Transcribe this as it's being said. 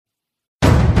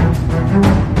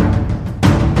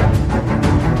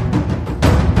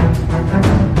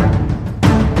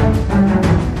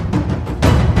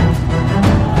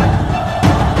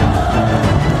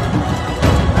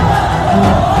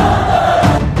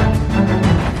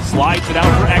Slides it out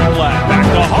for Ekblad. Back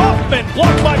to Hoffman.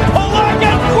 Blocked by Polak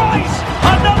and Price.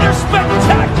 Another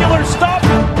spectacular stop.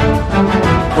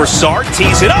 Broussard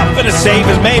tees it up, and a save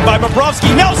is made by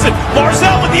Bobrovsky. Nelson.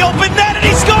 Barzal with the open net, and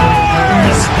he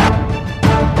scores!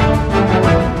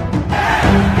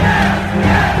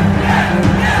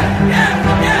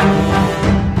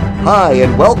 Hi,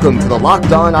 and welcome to the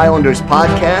Locked On Islanders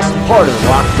podcast, part of the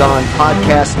Locked On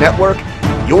Podcast Network,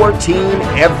 your team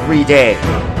every day.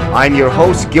 I'm your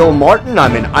host, Gil Martin.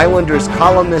 I'm an Islanders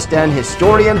columnist and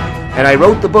historian, and I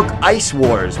wrote the book Ice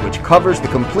Wars, which covers the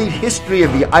complete history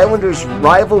of the Islanders'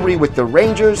 rivalry with the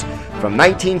Rangers from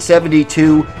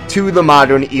 1972 to the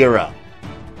modern era.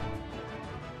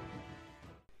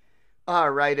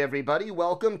 All right, everybody,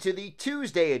 welcome to the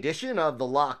Tuesday edition of the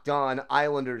Locked On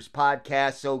Islanders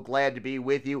podcast. So glad to be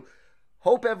with you.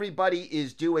 Hope everybody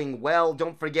is doing well.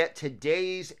 Don't forget,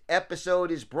 today's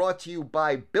episode is brought to you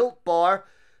by Built Bar,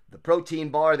 the protein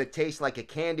bar that tastes like a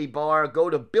candy bar. Go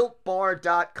to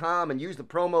BuiltBar.com and use the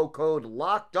promo code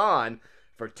LOCKEDON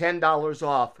for $10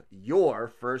 off your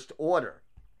first order.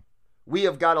 We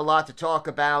have got a lot to talk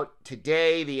about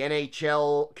today. The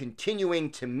NHL continuing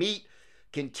to meet,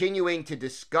 continuing to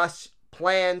discuss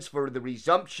plans for the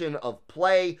resumption of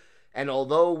play, and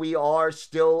although we are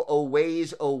still a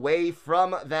ways away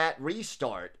from that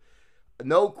restart,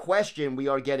 no question we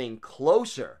are getting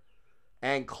closer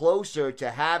and closer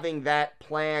to having that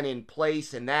plan in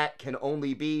place, and that can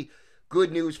only be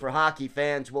good news for hockey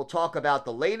fans. We'll talk about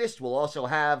the latest. We'll also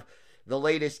have the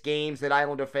latest games that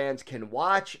Islander fans can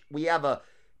watch. We have a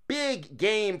big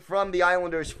game from the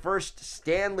Islanders' first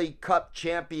Stanley Cup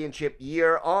championship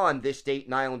year on this date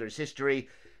in Islanders history.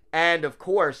 And, of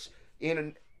course,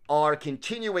 in our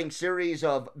continuing series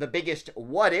of the biggest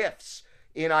what-ifs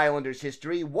in Islanders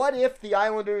history, what if the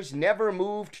Islanders never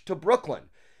moved to Brooklyn?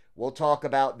 We'll talk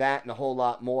about that and a whole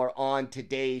lot more on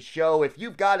today's show. If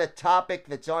you've got a topic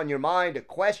that's on your mind, a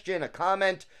question, a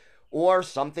comment, or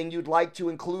something you'd like to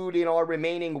include in our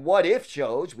remaining what-if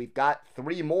shows, we've got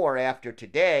 3 more after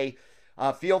today,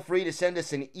 feel free to send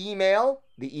us an email.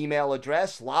 The email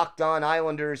address,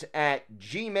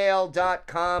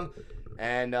 lockedonislanders@gmail.com.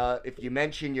 And if you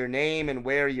mention your name and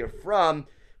where you're from,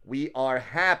 we are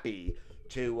happy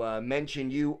to mention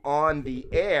you on the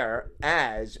air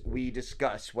as we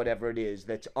discuss whatever it is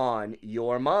that's on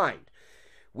your mind.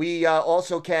 We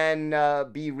also can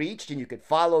be reached, and you can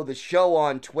follow the show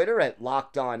on Twitter at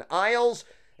Locked On Isles,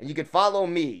 and you can follow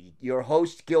me, your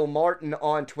host Gil Martin,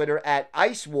 on Twitter at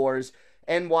Ice Wars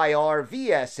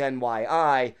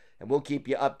NYRVSNYI, and we'll keep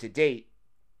you up to date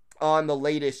on the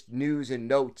latest news and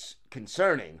notes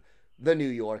concerning the New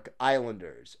York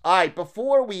Islanders. All right,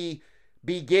 before we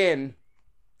begin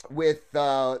with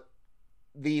the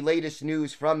latest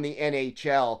news from the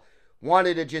NHL,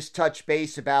 wanted to just touch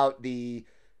base about the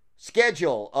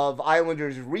schedule of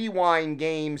Islanders Rewind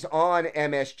games on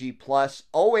MSG Plus.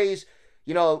 Always,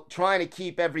 trying to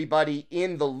keep everybody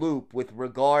in the loop with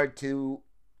regard to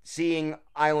seeing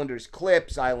Islanders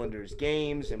clips, Islanders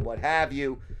games, and what have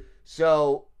you.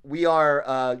 So we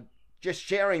are just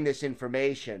sharing this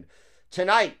information.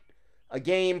 Tonight, a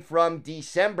game from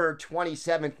December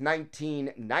 27th,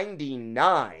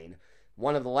 1999,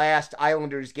 one of the last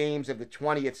Islanders games of the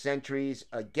 20th century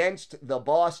against the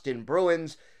Boston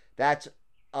Bruins. That's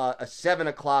a 7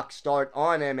 o'clock start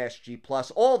on MSG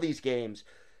Plus. All these games,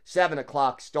 7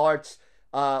 o'clock starts.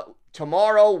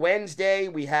 Tomorrow, Wednesday,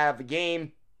 we have a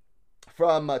game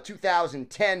from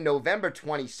 2010, November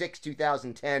 26,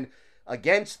 2010,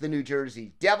 against the New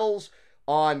Jersey Devils.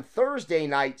 On Thursday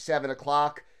night, 7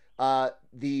 o'clock,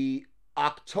 the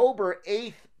October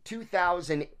 8th,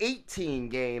 2018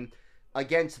 game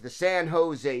against the San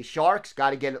Jose Sharks.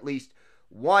 Got to get at least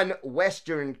one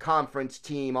Western Conference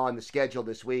team on the schedule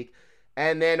this week.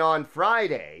 And then on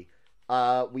Friday,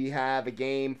 we have a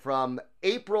game from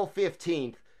April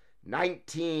 15th,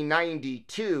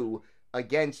 1992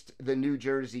 against the New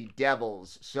Jersey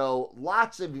Devils. So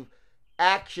lots of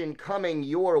action coming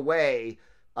your way.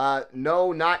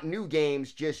 No, not new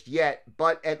games just yet,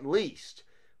 but at least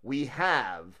we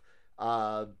have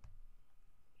a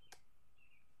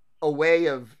way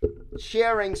of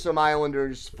sharing some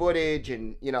Islanders footage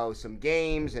and, some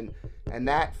games, and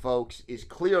that, folks, is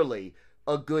clearly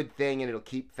a good thing, and it'll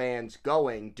keep fans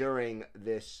going during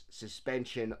this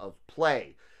suspension of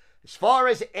play. As far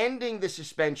as ending the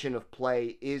suspension of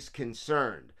play is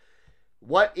concerned,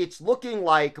 what it's looking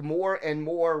like more and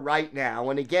more right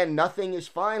now, and again, nothing is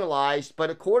finalized,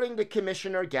 but according to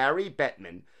Commissioner Gary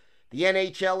Bettman, the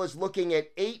NHL is looking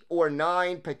at 8 or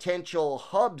 9 potential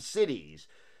hub cities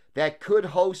that could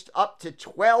host up to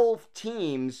 12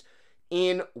 teams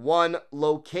in one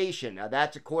location. Now,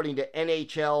 that's according to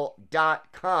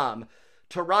NHL.com.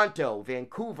 Toronto,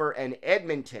 Vancouver, and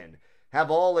Edmonton have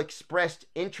all expressed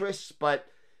interests, but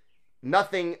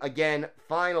nothing, again,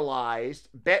 finalized.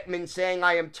 Bettman saying,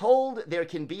 I am told there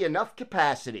can be enough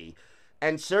capacity,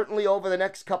 and certainly over the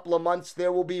next couple of months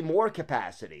there will be more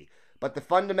capacity. But the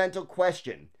fundamental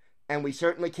question, and we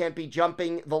certainly can't be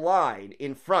jumping the line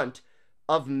in front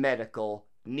of medical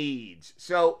needs.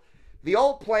 So the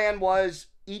old plan was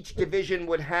each division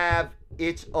would have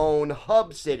its own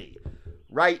hub city.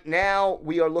 Right now,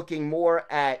 we are looking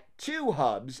more at 2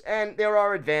 hubs, and there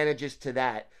are advantages to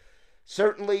that.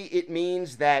 Certainly, it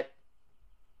means that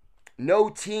no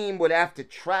team would have to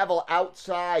travel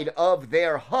outside of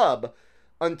their hub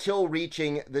until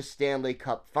reaching the Stanley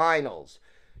Cup Finals.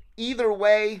 Either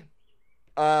way,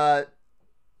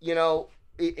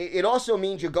 it also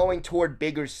means you're going toward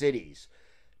bigger cities.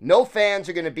 No fans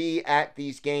are going to be at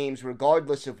these games,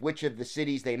 regardless of which of the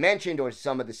cities they mentioned or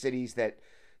some of the cities that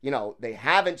they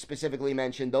haven't specifically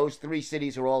mentioned. Those 3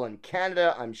 cities are all in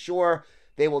Canada. I'm sure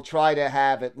they will try to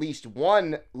have at least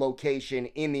one location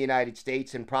in the United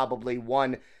States and probably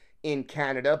one in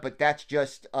Canada, but that's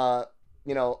just,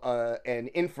 an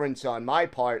inference on my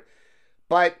part.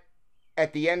 But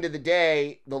at the end of the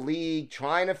day, the league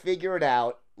trying to figure it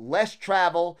out. Less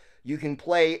travel. You can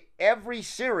play every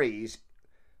series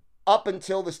up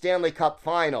until the Stanley Cup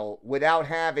Final without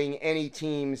having any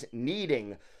teams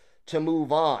needing to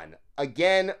move on.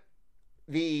 Again,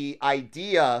 the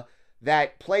idea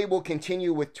that play will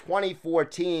continue with 24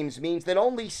 teams means that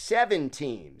only 7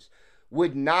 teams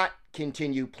would not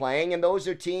continue playing, and those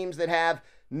are teams that have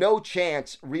no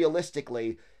chance,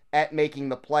 realistically, at making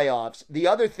the playoffs. The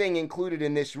other thing included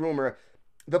in this rumor,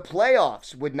 the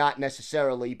playoffs would not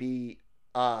necessarily be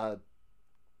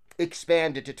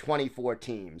expanded to 24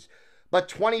 teams, but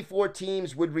 24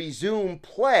 teams would resume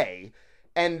play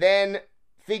and then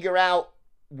figure out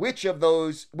which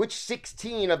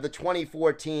 16 of the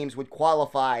 24 teams would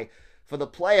qualify for the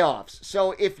playoffs.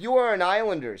 So if you're an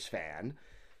Islanders fan,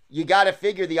 you got to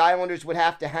figure the Islanders would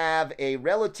have to have a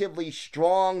relatively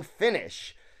strong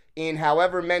finish in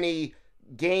however many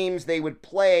games they would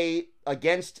play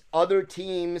against other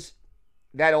teams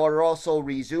that are also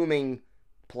resuming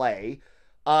play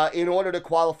in order to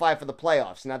qualify for the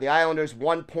playoffs. Now, the Islanders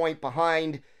 1 point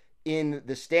behind in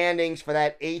the standings for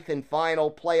that 8th and final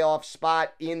playoff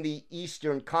spot in the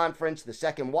Eastern Conference, the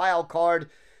second wild card.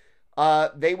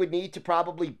 They would need to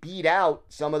probably beat out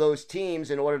some of those teams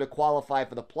in order to qualify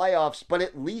for the playoffs, but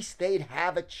at least they'd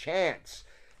have a chance.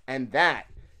 And that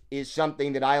is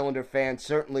something that Islander fans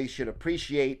certainly should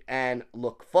appreciate and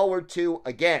look forward to.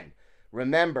 Again,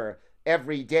 remember,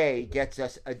 every day gets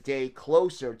us a day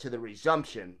closer to the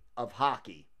resumption of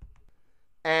hockey.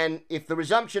 And if the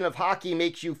resumption of hockey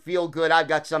makes you feel good, I've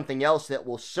got something else that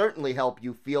will certainly help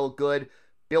you feel good.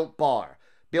 Built Bar.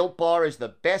 Built Bar is the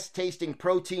best tasting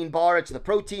protein bar. It's the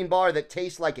protein bar that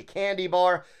tastes like a candy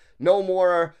bar. No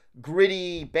more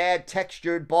gritty, bad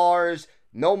textured bars.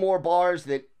 No more bars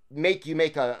that make you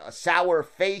make a sour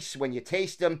face when you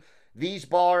taste them. These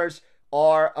bars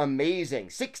are amazing.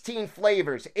 16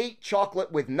 flavors, 8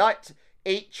 chocolate with nut,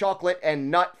 8 chocolate and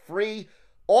nut free.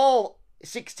 All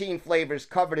 16 flavors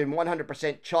covered in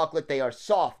 100% chocolate. They are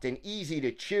soft and easy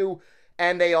to chew,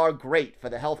 and they are great for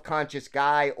the health-conscious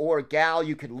guy or gal.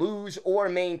 You could lose or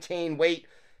maintain weight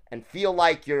and feel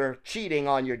like you're cheating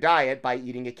on your diet by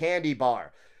eating a candy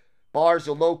bar. Bars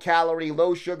are low-calorie,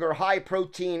 low-sugar,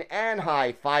 high-protein, and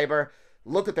high-fiber.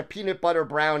 Look at the peanut butter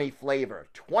brownie flavor.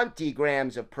 20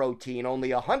 grams of protein,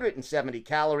 only 170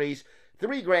 calories,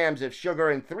 3 grams of sugar,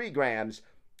 and 3 grams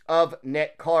of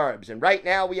net carbs. And right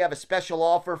now we have a special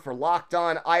offer for Locked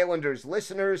On Islanders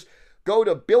listeners. Go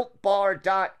to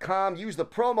BuiltBar.com, use the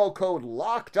promo code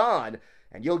Locked On,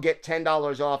 and you'll get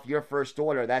 $10 off your first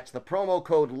order. That's the promo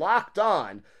code Locked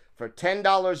On for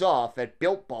 $10 off at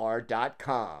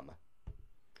BuiltBar.com.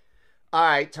 All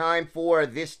right, time for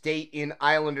this date in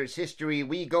Islanders history.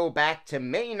 We go back to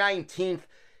May 19th,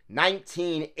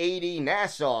 1980,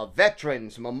 Nassau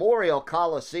Veterans Memorial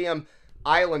Coliseum.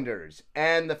 Islanders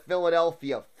and the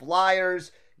Philadelphia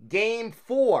Flyers. Game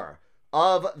 4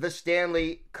 of the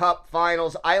Stanley Cup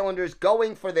Finals. Islanders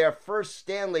going for their first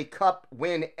Stanley Cup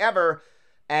win ever.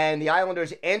 And the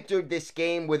Islanders entered this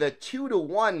game with a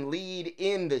 2-1 lead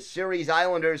in the series.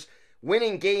 Islanders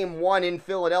winning Game 1 in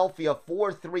Philadelphia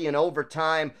 4-3 in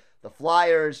overtime. The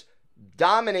Flyers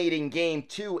dominating Game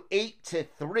 2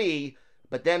 8-3.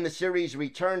 But then the series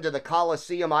returned to the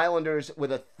Coliseum. Islanders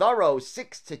with a thorough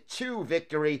 6-2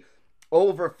 victory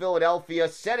over Philadelphia,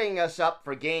 setting us up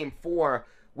for Game 4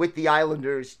 with the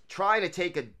Islanders trying to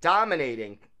take a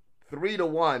dominating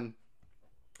 3-1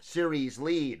 series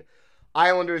lead.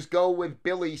 Islanders go with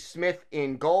Billy Smith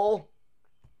in goal,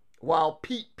 while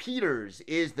Pete Peters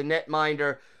is the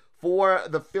netminder for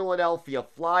the Philadelphia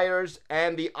Flyers,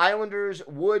 and the Islanders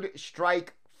would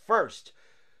strike first.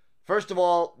 First of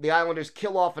all, the Islanders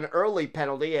kill off an early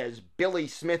penalty as Billy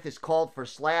Smith is called for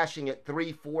slashing at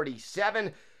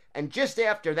 3:47, and just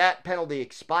after that penalty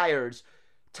expires,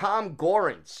 Tom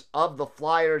Gorrance of the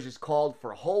Flyers is called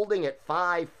for holding at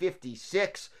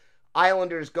 5:56.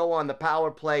 Islanders go on the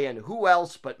power play, and who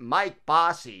else but Mike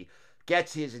Bossy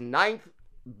gets his 9th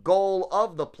goal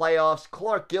of the playoffs.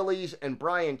 Clark Gillies and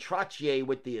Bryan Trottier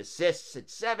with the assists at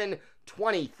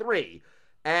 7:23,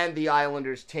 and the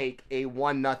Islanders take a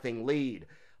 1-0 lead.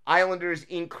 Islanders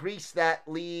increase that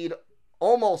lead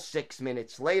almost 6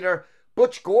 minutes later.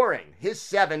 Butch Goring, his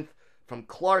 7th, from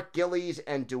Clark Gillies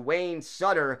and Dwayne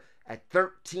Sutter at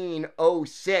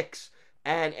 13:06.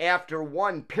 And after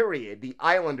one period, the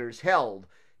Islanders held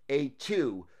a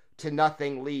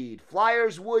 2-0 lead.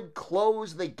 Flyers would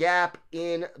close the gap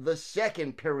in the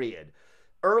second period.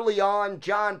 Early on,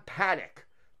 John Paddock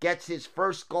gets his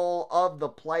first goal of the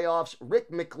playoffs.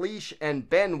 Rick McLeish and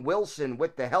Ben Wilson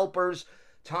with the helpers.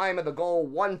 Time of the goal,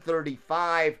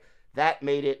 1:35. That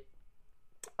made it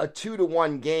a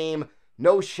 2-1 game.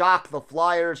 No shock, the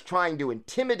Flyers trying to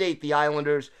intimidate the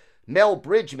Islanders. Mel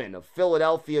Bridgman of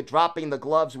Philadelphia dropping the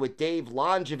gloves with Dave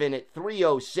Langevin at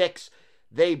 3:06.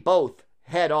 They both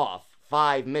head off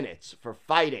 5 minutes for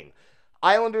fighting.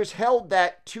 Islanders held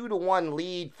that 2-1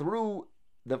 lead through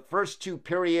the first two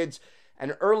periods,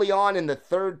 and early on in the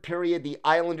third period, the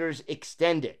Islanders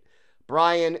extended.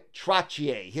 Bryan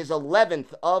Trottier, his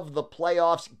 11th of the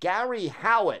playoffs. Gary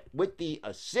Howitt with the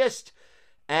assist,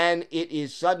 and it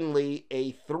is suddenly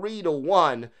a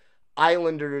 3-1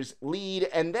 Islanders lead,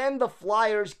 and then the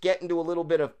Flyers get into a little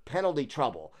bit of penalty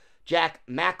trouble. Jack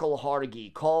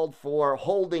McElhargy called for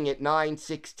holding at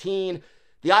 9:16.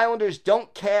 The Islanders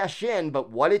don't cash in, but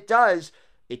what it does,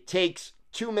 it takes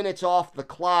 2 minutes off the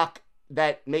clock.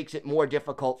 That makes it more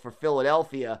difficult for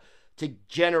Philadelphia to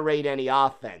generate any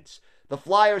offense. The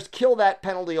Flyers kill that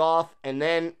penalty off, and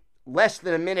then less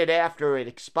than a minute after it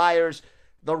expires,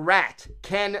 the Rat,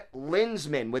 Ken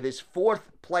Linseman, with his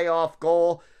 4th playoff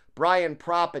goal. Brian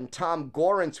Propp and Tom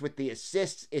Gorrance with the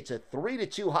assists. It's a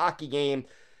 3-2 hockey game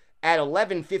at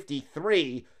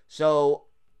 11:53. So,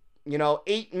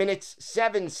 8 minutes,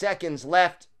 7 seconds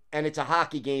left, and it's a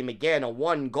hockey game again, a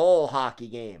 1-goal hockey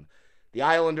game. The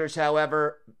Islanders,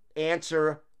 however,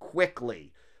 answer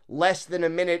quickly. Less than a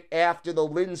minute after the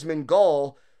Linseman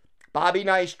goal, Bobby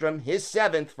Nystrom, his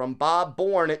 7th from Bob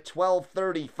Bourne at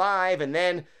 12:35, and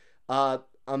then a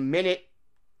minute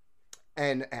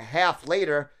and a half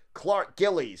later, Clark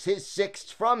Gillies, his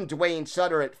 6th from Dwayne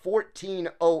Sutter at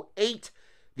 14:08.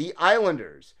 The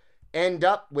Islanders end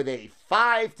up with a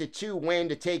 5-2 win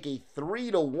to take a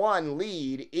 3-1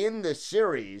 lead in the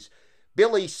series.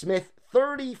 Billy Smith,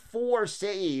 34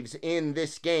 saves in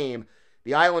this game.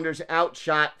 The Islanders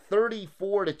outshot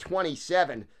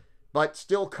 34-27, but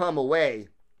still come away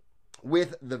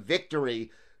with the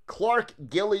victory. Clark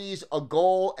Gillies, a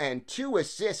goal and 2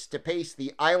 assists to pace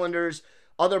the Islanders.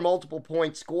 Other multiple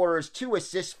point scorers, 2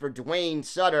 assists for Dwayne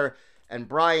Sutter, and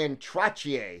Bryan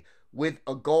Trottier with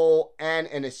a goal and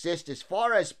an assist. As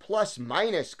far as plus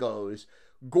minus goes,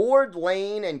 Gord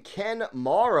Lane and Ken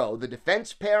Morrow, the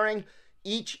defense pairing,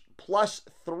 each plus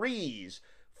 3s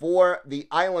for the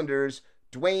Islanders.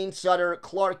 Dwayne Sutter,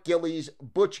 Clark Gillies,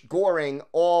 Butch Goring,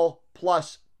 all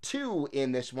plus 2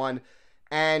 in this one.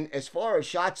 And as far as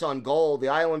shots on goal, the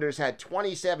Islanders had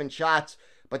 27 shots,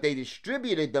 but they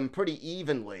distributed them pretty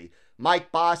evenly.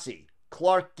 Mike Bossy,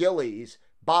 Clark Gillies,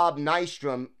 Bob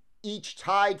Nystrom, each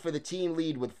tied for the team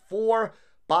lead with 4.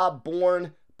 Bob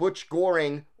Bourne, Butch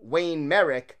Goring, Wayne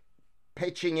Merrick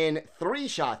pitching in 3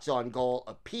 shots on goal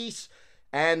apiece.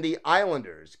 And the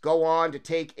Islanders go on to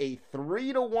take a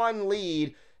 3-1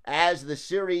 lead as the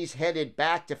series headed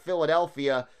back to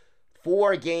Philadelphia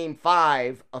for Game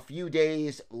 5 a few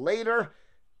days later.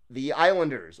 The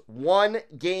Islanders 1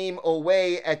 game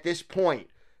away at this point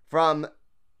from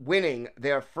winning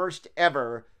their first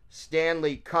ever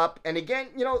Stanley Cup. And again,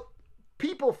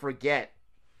 people forget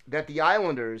that the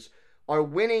Islanders are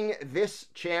winning this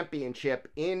championship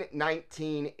in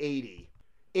 1980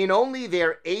 in only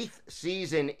their 8th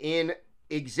season in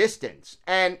existence.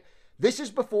 And this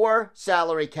is before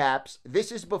salary caps.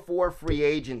 This is before free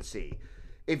agency.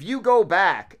 If you go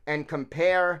back and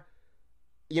compare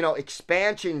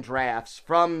expansion drafts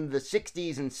from the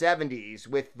 60s and 70s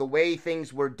with the way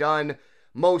things were done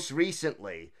most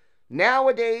recently,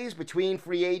 nowadays, between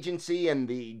free agency and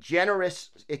the generous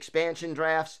expansion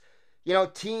drafts,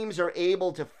 teams are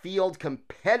able to field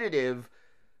competitive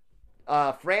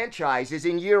franchises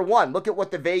in year one. Look at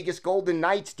what the Vegas Golden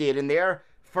Knights did in their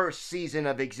first season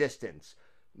of existence.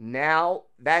 Now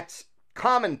that's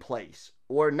commonplace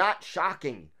or not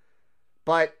shocking.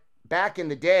 But back in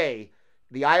the day,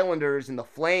 the Islanders and the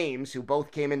Flames, who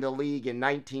both came into the league in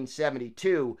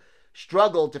 1972,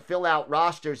 struggled to fill out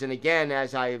rosters. And again,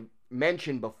 as I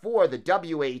mentioned before, the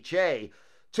WHA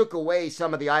took away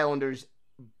some of the Islanders'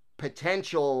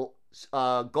 potential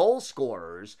goal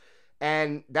scorers.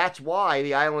 And that's why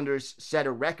the Islanders set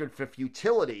a record for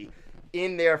futility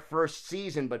in their first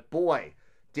season. But boy,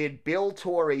 did Bill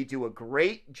Torrey do a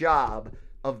great job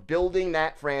of building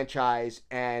that franchise.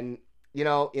 And,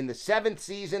 in the seventh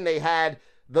season, they had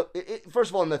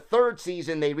first of all, in the third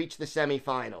season, they reached the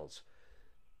semifinals.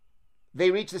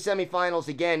 They reached the semifinals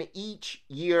again each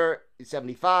year,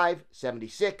 75,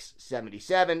 76,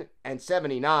 77, and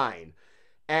 79.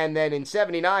 And then in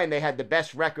 79, they had the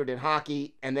best record in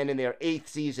hockey. And then in their eighth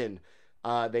season,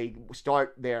 they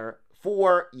start their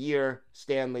 4-year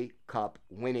Stanley Cup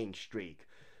winning streak.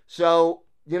 So,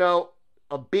 a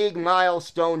big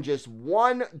milestone, just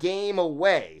one game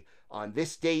away on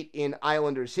this date in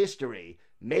Islanders history,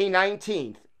 May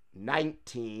 19th,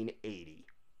 1980.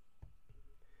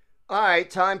 All right,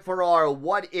 time for our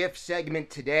What If segment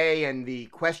today. And the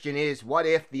question is, what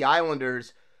if the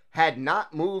Islanders had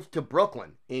not moved to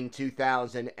Brooklyn in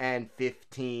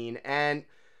 2015? And,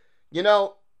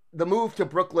 the move to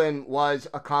Brooklyn was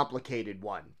a complicated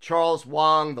one. Charles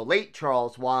Wang, the late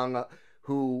Charles Wang,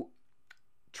 who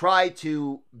tried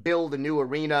to build a new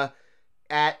arena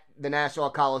at the Nassau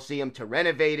Coliseum to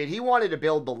renovate it. He wanted to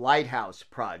build the Lighthouse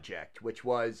Project, which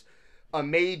was a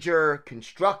major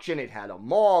construction. It had a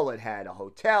mall, it had a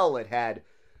hotel, it had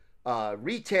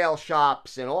retail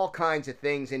shops and all kinds of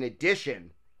things in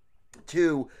addition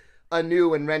to a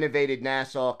new and renovated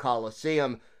Nassau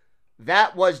Coliseum.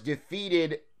 That was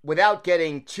defeated. Without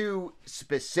getting too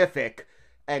specific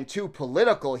and too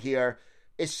political here,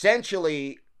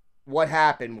 essentially what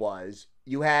happened was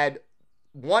you had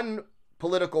one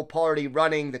political party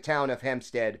running the town of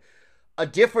Hempstead, a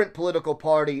different political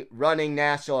party running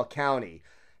Nassau County,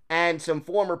 and some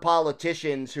former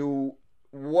politicians who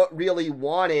really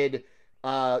wanted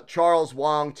Charles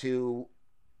Wang to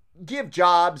give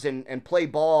jobs and play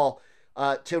ball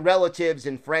to relatives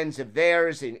and friends of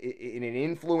theirs in an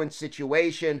influence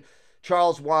situation.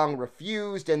 Charles Wang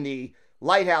refused, and the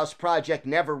Lighthouse Project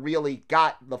never really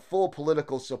got the full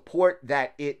political support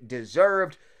that it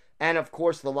deserved. And of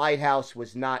course, the lighthouse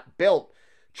was not built.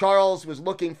 Charles was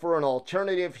looking for an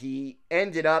alternative. He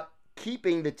ended up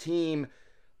keeping the team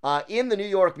in the New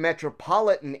York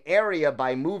metropolitan area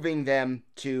by moving them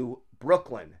to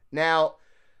Brooklyn. Now,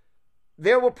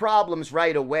 there were problems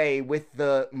right away with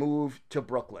the move to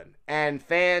Brooklyn, and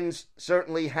fans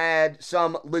certainly had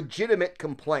some legitimate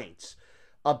complaints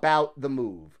about the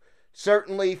move.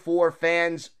 Certainly for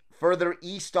fans further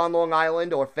east on Long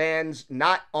Island or fans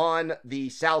not on the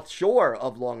South Shore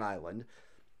of Long Island,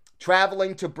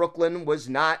 traveling to Brooklyn was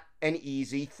not an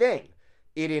easy thing.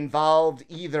 It involved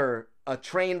either a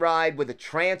train ride with a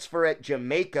transfer at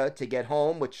Jamaica to get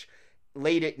home, which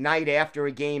late at night after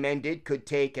a game ended could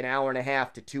take an hour and a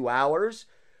half to 2 hours,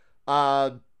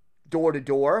 door to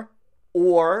door,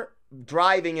 or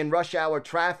driving in rush hour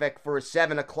traffic for a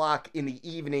 7 o'clock in the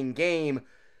evening game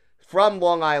from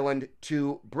Long Island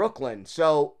to Brooklyn.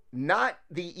 So not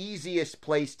the easiest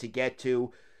place to get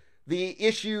to. The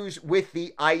issues with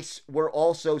the ice were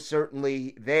also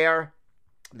certainly there.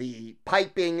 The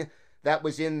piping that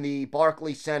was in the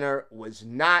Barclays Center was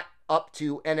not up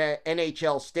to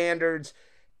NHL standards,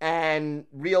 and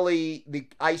really the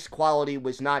ice quality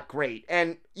was not great.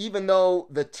 And even though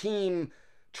the team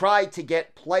tried to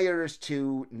get players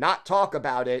to not talk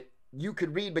about it, you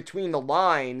could read between the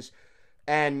lines,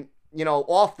 and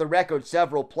off the record,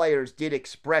 several players did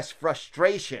express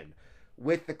frustration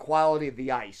with the quality of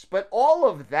the ice. But all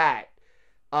of that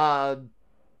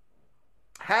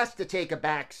has to take a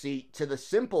backseat to the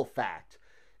simple fact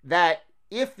that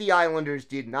if the Islanders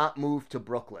did not move to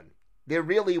Brooklyn, there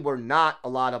really were not a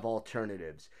lot of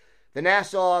alternatives. The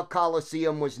Nassau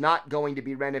Coliseum was not going to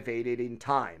be renovated in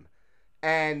time,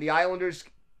 and the Islanders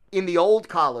in the old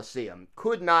Coliseum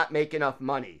could not make enough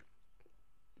money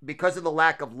because of the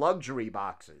lack of luxury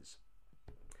boxes,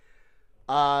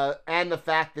 and the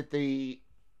fact that the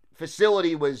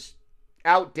facility was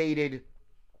outdated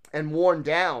and worn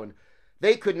down.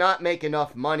 They could not make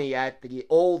enough money at the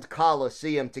old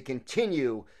Coliseum to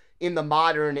continue in the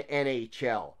modern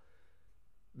NHL.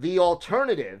 The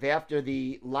alternative, after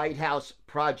the Lighthouse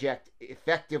Project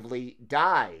effectively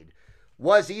died,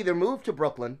 was either move to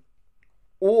Brooklyn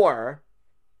or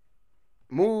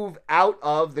move out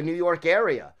of the New York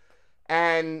area.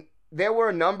 And there were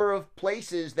a number of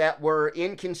places that were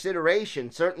in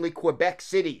consideration. Certainly Quebec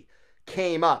City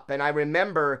came up. And I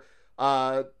remember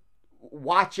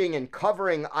watching and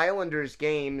covering Islanders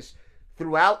games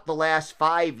throughout the last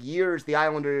 5 years the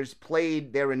Islanders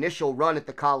played their initial run at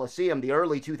the Coliseum, the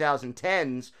early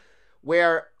 2010s,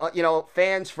 where,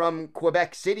 fans from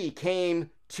Quebec City came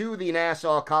to the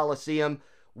Nassau Coliseum,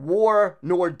 wore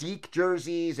Nordique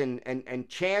jerseys and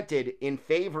chanted in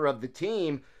favor of the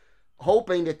team,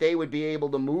 hoping that they would be able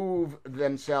to move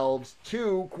themselves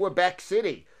to Quebec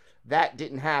City. That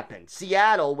didn't happen.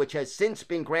 Seattle, which has since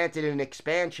been granted an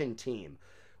expansion team,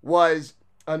 was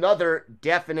another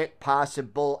definite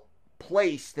possible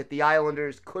place that the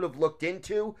Islanders could have looked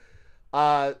into.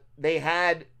 They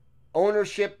had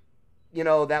ownership,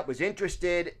 that was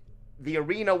interested. The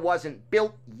arena wasn't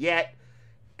built yet,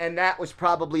 and that was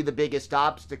probably the biggest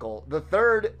obstacle. The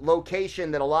third location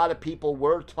that a lot of people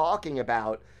were talking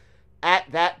about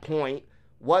at that point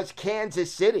was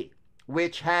Kansas City,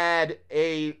 which had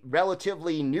a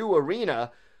relatively new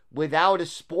arena without a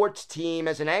sports team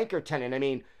as an anchor tenant. I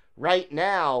mean, right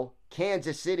now,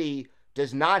 Kansas City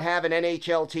does not have an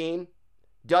NHL team,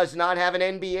 does not have an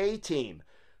NBA team.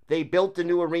 They built a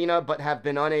new arena but have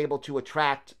been unable to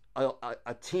attract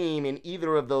a team in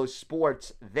either of those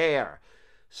sports there.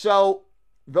 So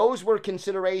those were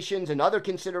considerations. Another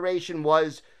consideration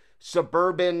was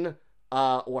suburban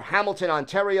or Hamilton,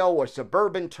 Ontario, or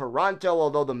suburban Toronto,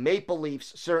 although the Maple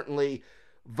Leafs certainly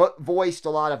voiced a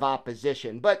lot of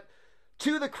opposition. But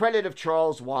to the credit of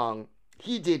Charles Wang,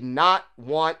 he did not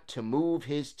want to move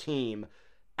his team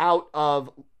out of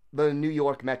the New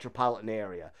York metropolitan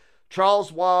area.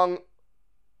 Charles Wang,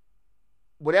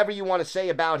 whatever you want to say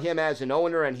about him as an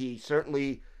owner, and he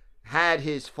certainly had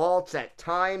his faults at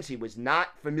times. He was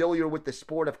not familiar with the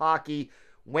sport of hockey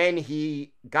when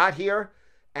he got here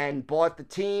and bought the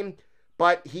team,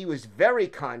 but he was very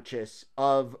conscious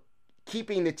of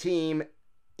keeping the team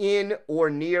in or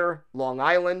near Long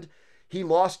Island. He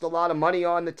lost a lot of money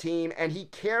on the team, and he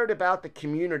cared about the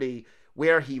community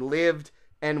where he lived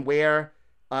and where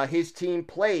his team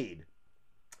played.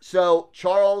 So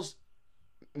Charles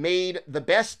made the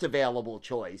best available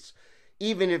choice,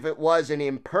 even if it was an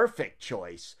imperfect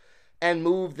choice, and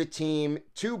moved the team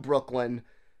to Brooklyn.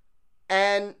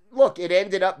 And look, it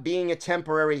ended up being a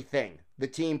temporary thing. The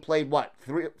team played,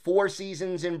 4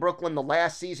 seasons in Brooklyn. The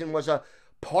last season was a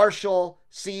partial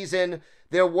season.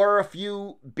 There were a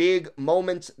few big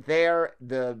moments there.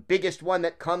 The biggest one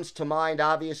that comes to mind,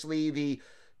 obviously, the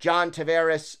John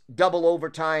Tavares double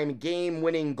overtime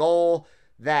game-winning goal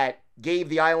that gave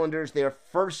the Islanders their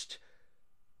first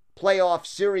playoff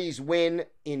series win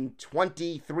in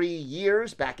 23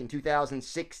 years, back in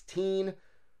 2016.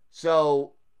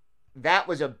 So that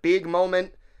was a big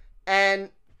moment. And,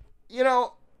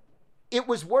 it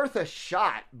was worth a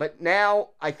shot. But now,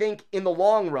 I think in the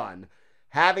long run,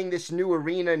 having this new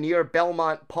arena near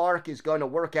Belmont Park is going to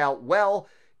work out well.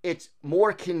 It's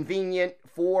more convenient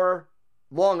for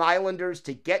Long Islanders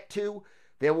to get to.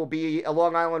 There will be a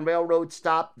Long Island Railroad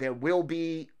stop. There will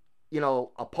be,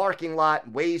 a parking lot,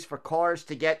 ways for cars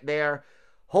to get there.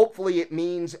 Hopefully it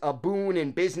means a boon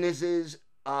in businesses,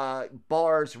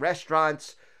 bars,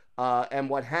 restaurants, and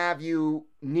what have you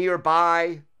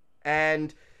nearby.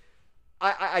 And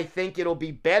I think it'll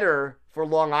be better for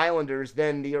Long Islanders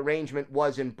than the arrangement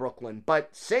was in Brooklyn.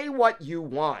 But say what you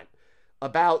want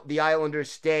about the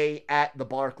Islanders' stay at the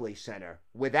Barclays Center.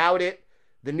 Without it,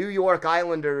 the New York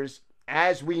Islanders,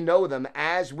 as we know them,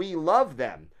 as we love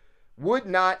them, would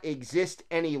not exist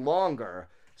any longer.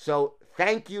 So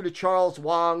thank you to Charles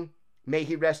Wang. May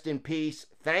he rest in peace.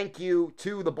 Thank you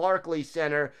to the Barclays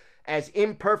Center. As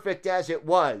imperfect as it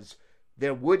was,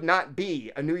 there would not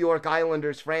be a New York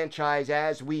Islanders franchise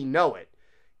as we know it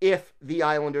if the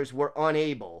Islanders were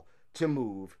unable to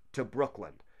move to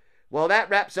Brooklyn. Well,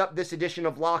 that wraps up this edition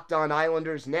of Locked On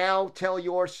Islanders. Now tell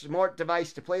your smart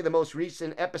device to play the most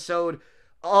recent episode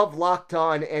of Locked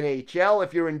On NHL.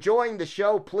 If you're enjoying the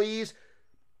show, please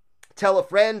tell a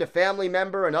friend, a family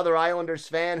member, another Islanders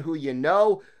fan who you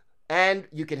know, and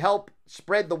you can help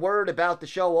spread the word about the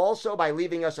show also by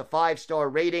leaving us a 5-star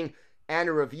rating and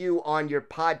a review on your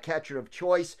podcatcher of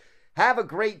choice. Have a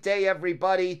great day,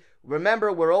 everybody.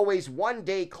 Remember, we're always one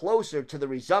day closer to the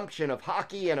resumption of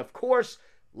hockey, and of course,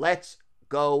 let's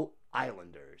go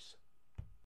Islanders.